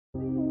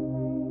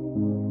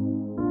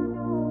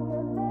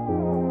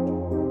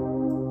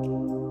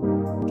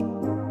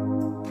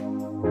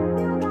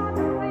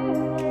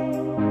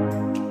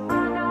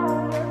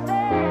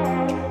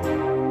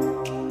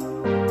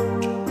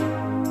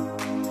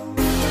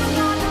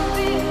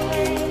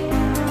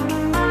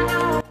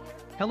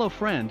Hello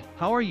friend,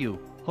 how are you?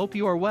 Hope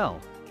you are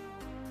well.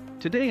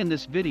 Today in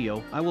this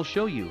video I will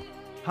show you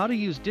how to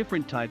use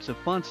different types of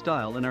font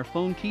style in our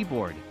phone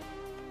keyboard.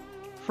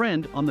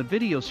 Friend, on the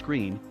video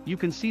screen, you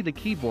can see the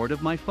keyboard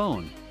of my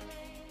phone.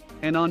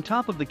 And on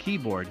top of the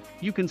keyboard,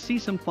 you can see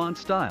some font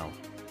style.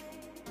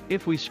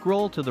 If we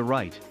scroll to the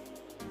right,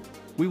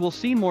 we will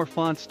see more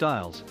font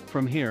styles.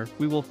 From here,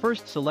 we will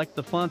first select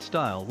the font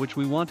style which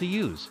we want to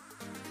use.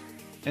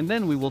 And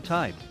then we will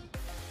type.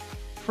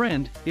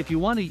 Friend, if you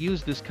want to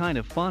use this kind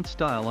of font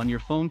style on your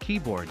phone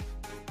keyboard,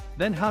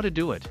 then how to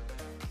do it?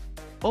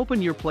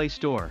 Open your Play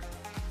Store.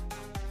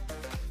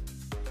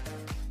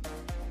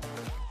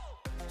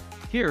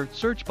 Here,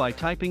 search by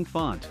typing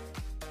font.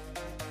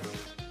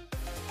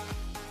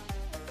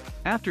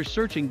 After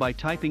searching by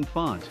typing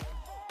font,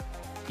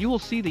 you will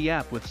see the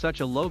app with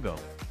such a logo.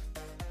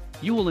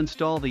 You will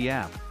install the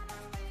app.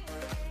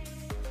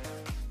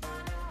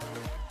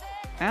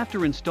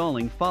 After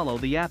installing, follow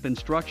the app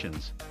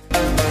instructions.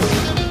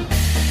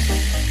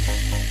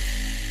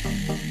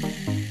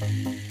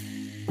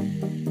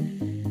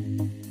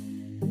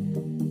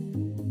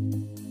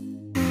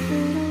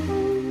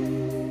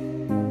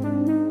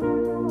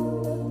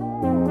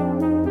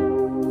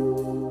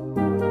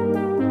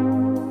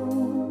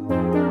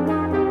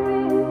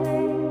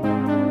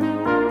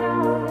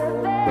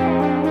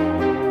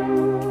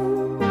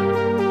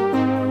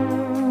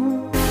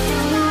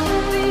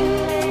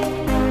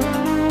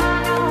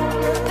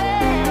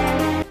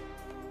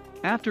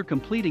 After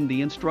completing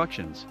the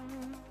instructions,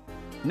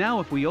 now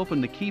if we open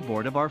the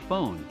keyboard of our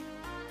phone,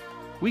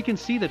 we can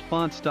see that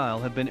font style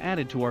have been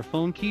added to our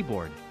phone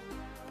keyboard.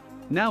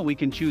 Now we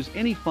can choose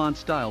any font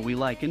style we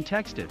like and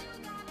text it.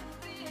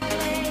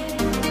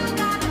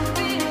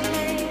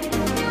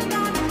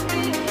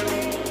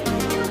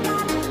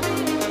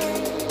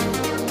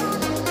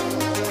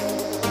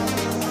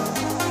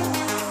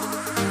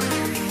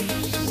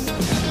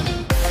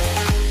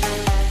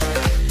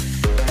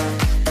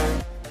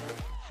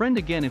 Friend,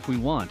 again, if we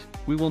want,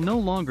 we will no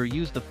longer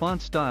use the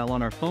font style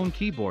on our phone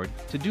keyboard.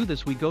 To do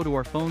this, we go to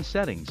our phone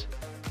settings.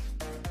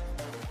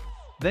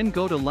 Then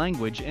go to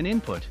language and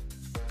input.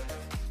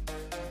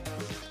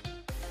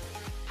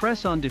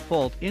 Press on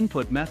default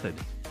input method.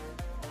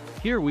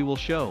 Here we will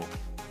show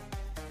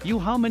you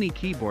how many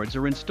keyboards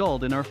are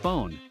installed in our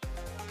phone.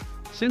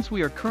 Since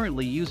we are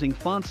currently using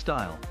font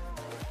style,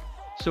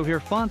 so here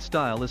font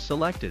style is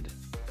selected.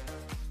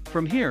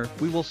 From here,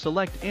 we will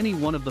select any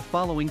one of the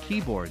following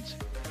keyboards.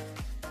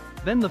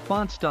 Then the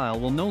font style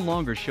will no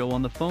longer show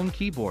on the phone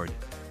keyboard.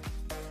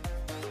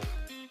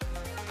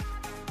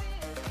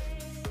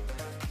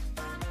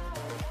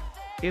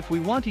 If we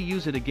want to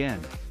use it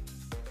again,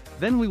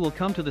 then we will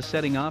come to the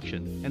setting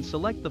option and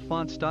select the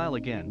font style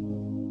again.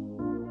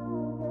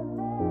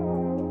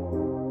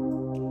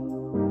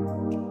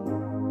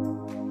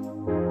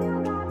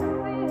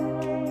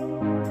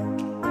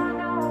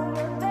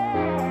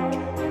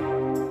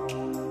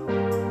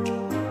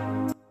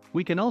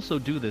 We can also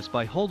do this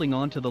by holding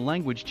on to the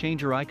language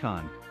changer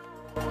icon.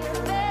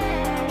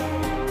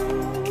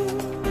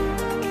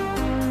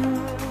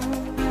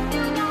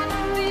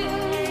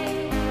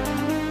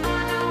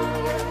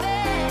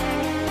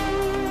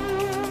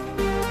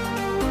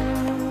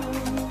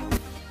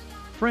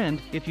 Friend,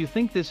 if you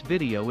think this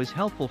video is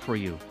helpful for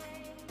you,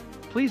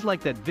 please like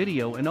that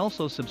video and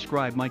also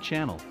subscribe my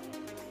channel.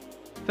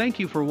 Thank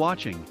you for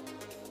watching.